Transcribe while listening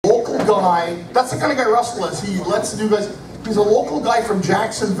guy, that's the kind of guy Russell is. He lets the new guys, he's a local guy from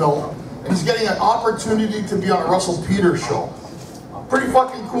Jacksonville, and he's getting an opportunity to be on a Russell Peters show. Pretty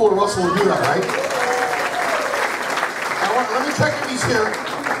fucking cool to Russell to do that, right? Let me check if he's here.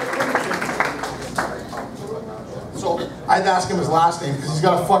 So I had to ask him his last name because he's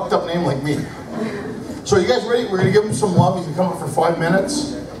got a fucked up name like me. So you guys ready? We're gonna give him some love. He's gonna come up for 5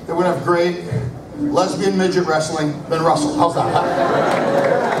 minutes. Then we're gonna have great lesbian midget wrestling. Then Russell. How's that? Huh?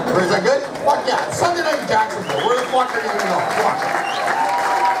 Is that good? Fuck yeah! It's Sunday night in Jacksonville. Where the fuck are you gonna go? Fuck.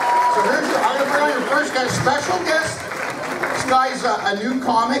 So here's your. I'm gonna bring on your first guy, special guest. This guy's a new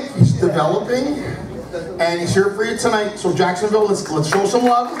comic. He's developing, and he's here for you tonight. So Jacksonville, let's show some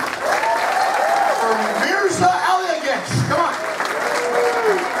love for Mirza Alijagic. Come on.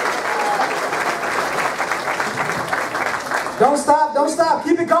 Don't stop, don't stop.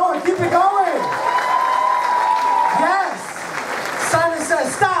 Keep it going, keep it going. Yes. Simon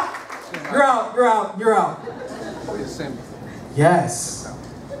says stop. You're out, you're out, you're out. Yes.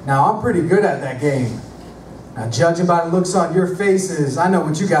 Now I'm pretty good at that game. Now judging by the looks on your faces, I know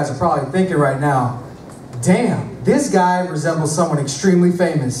what you guys are probably thinking right now. Damn, this guy resembles someone extremely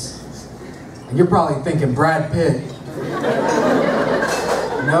famous. And you're probably thinking Brad Pitt.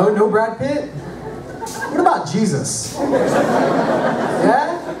 No Brad Pitt? What about Jesus?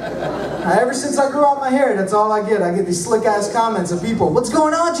 Yeah? Now, ever since I grew out my hair, that's all I get. I get these slick ass comments of people. What's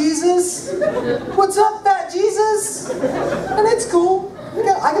going on, Jesus? What's up, fat Jesus? And it's cool.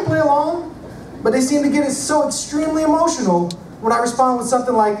 I can play along. But they seem to get it so extremely emotional when I respond with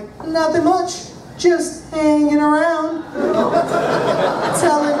something like, nothing much, just hanging around,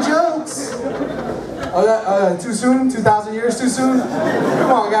 telling jokes. Oh, too soon? 2,000 years too soon?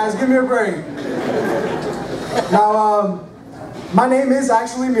 Come on, guys, give me a break. Now, my name is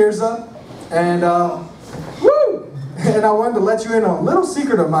actually Mirza, and, and I wanted to let you in on a little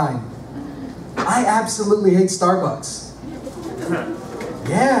secret of mine. I absolutely hate Starbucks.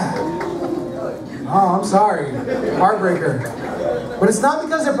 Yeah. Oh, I'm sorry. Heartbreaker. But it's not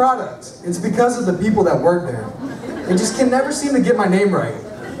because of products. It's because of the people that work there. They just can never seem to get my name right.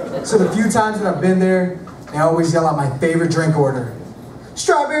 So the few times that I've been there, they always yell out my favorite drink order.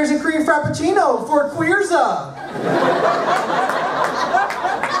 Strawberries and cream frappuccino for Queerza.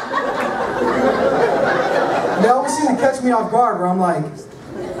 They always seem to catch me off guard where I'm like,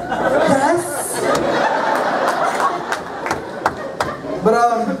 yes? But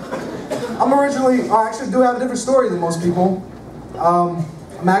I'm originally, I actually do have a different story than most people. I'm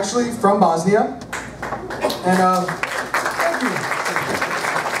actually from Bosnia. And thank you.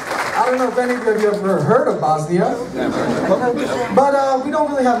 I don't know if any of you have ever heard of Bosnia. But we don't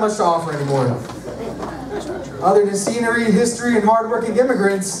really have much to offer anymore. Other than scenery, history, and hardworking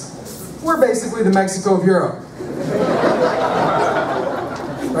immigrants, we're basically the Mexico of Europe.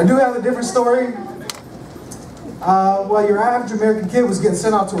 I do have a different story. While your average American kid was getting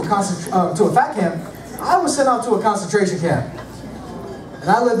sent out to a fat camp, I was sent out to a concentration camp. And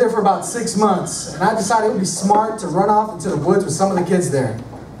I lived there for about 6 months, and I decided it would be smart to run off into the woods with some of the kids there.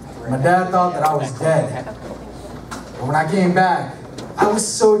 My dad thought that I was dead. But when I came back, I was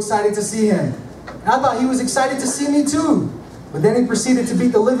so excited to see him. And I thought he was excited to see me too. But then he proceeded to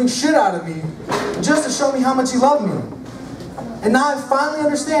beat the living shit out of me, just to show me how much he loved me. And now I finally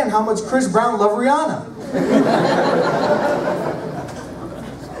understand how much Chris Brown loved Rihanna.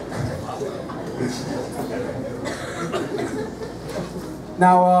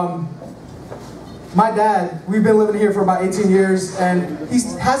 Now, my dad, we've been living here for about 18 years, and he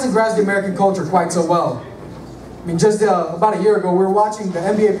hasn't grasped the American culture quite so well. I mean, just about a year ago, we were watching the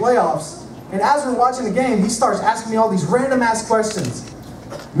NBA playoffs, and as we're watching the game, he starts asking me all these random-ass questions.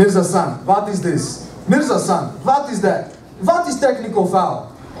 Mirza-san, what is this? Mirza-san, what is that? What is technical foul?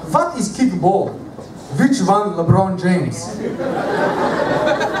 What is kickball? Which one, LeBron James?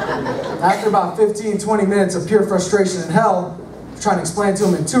 After about 15-20 minutes of pure frustration and hell, trying to explain to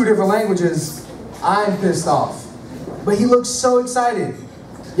him in 2 different languages, I'm pissed off. But he looks so excited.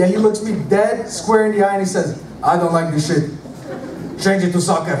 Yeah, he looks me dead square in the eye and he says, I don't like this shit. Change it to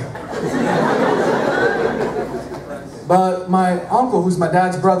soccer. But my uncle, who's my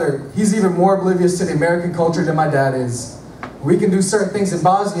dad's brother, he's even more oblivious to the American culture than my dad is. We can do certain things in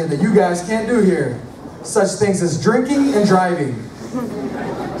Bosnia that you guys can't do here. Such things as drinking and driving.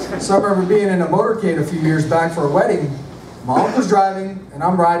 So I remember being in a motorcade a few years back for a wedding. My uncle's driving, and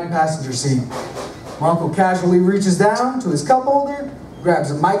I'm riding passenger seat. My uncle casually reaches down to his cup holder, grabs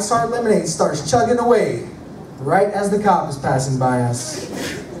a Mike's Hard Lemonade, and starts chugging away, right as the cop is passing by us.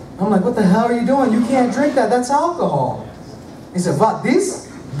 I'm like, what the hell are you doing? You can't drink that, that's alcohol. He said, what,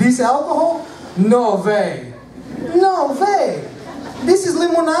 this? This alcohol? No way. No way. This is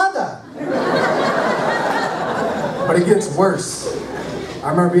limonada. But it gets worse. I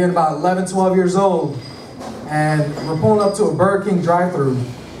remember being about 11, 12 years old, and we're pulling up to a Burger King drive-thru.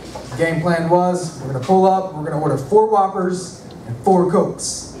 The game plan was, we're gonna pull up, we're gonna order 4 Whoppers and 4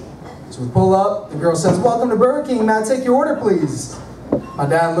 Cokes. So we pull up, the girl says, "Welcome to Burger King, may I take your order, please?" My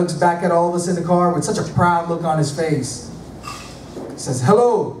dad looks back at all of us in the car with such a proud look on his face. He says,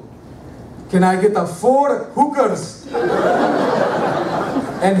 "Hello, can I get the 4 hookers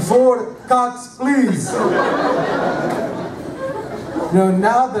and 4 cocks, please?" You know,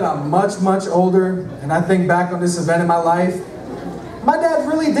 now that I'm much, much older and I think back on this event in my life, my dad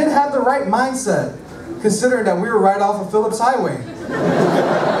really did have the right mindset, considering that we were right off of Phillips Highway.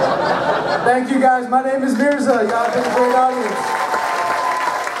 Thank you guys, my name is Mirza, y'all have been a great audience.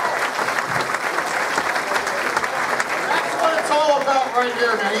 That's what it's all about right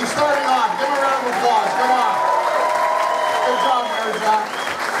here, man. He's starting off. Give him a round of applause, come on. Good job, Mirza.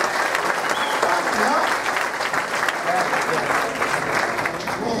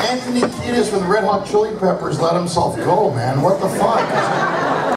 Anthony Kiedis with Red Hot Chili Peppers let himself go, man. What the fuck?